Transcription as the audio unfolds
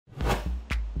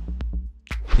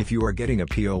If you are getting a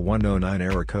P0109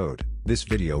 error code, this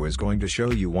video is going to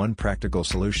show you one practical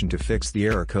solution to fix the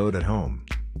error code at home.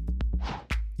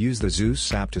 Use the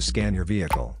Zeus app to scan your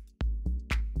vehicle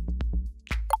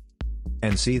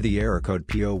and see the error code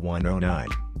P0109.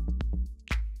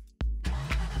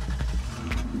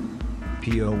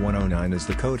 P0109 is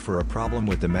the code for a problem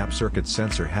with the map circuit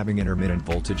sensor having intermittent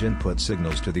voltage input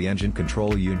signals to the engine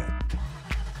control unit.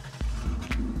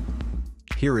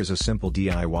 Here is a simple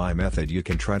DIY method you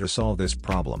can try to solve this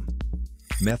problem.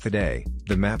 Method A,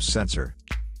 the map sensor.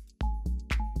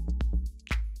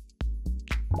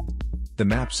 The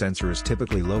map sensor is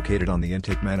typically located on the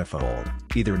intake manifold,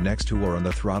 either next to or on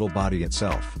the throttle body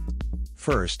itself.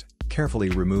 First, carefully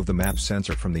remove the map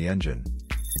sensor from the engine.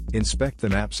 Inspect the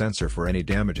map sensor for any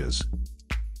damages.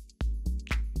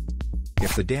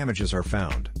 If the damages are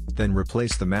found, then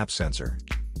replace the map sensor.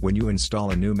 When you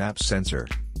install a new map sensor,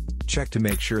 check to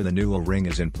make sure the new O-ring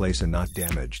is in place and not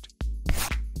damaged.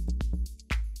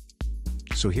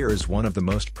 So here is one of the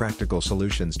most practical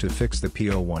solutions to fix the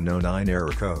P0109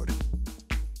 error code.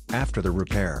 After the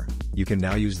repair, you can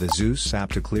now use the Zeus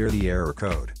app to clear the error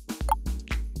code.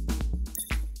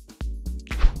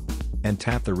 And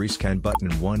tap the rescan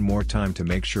button one more time to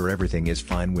make sure everything is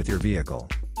fine with your vehicle.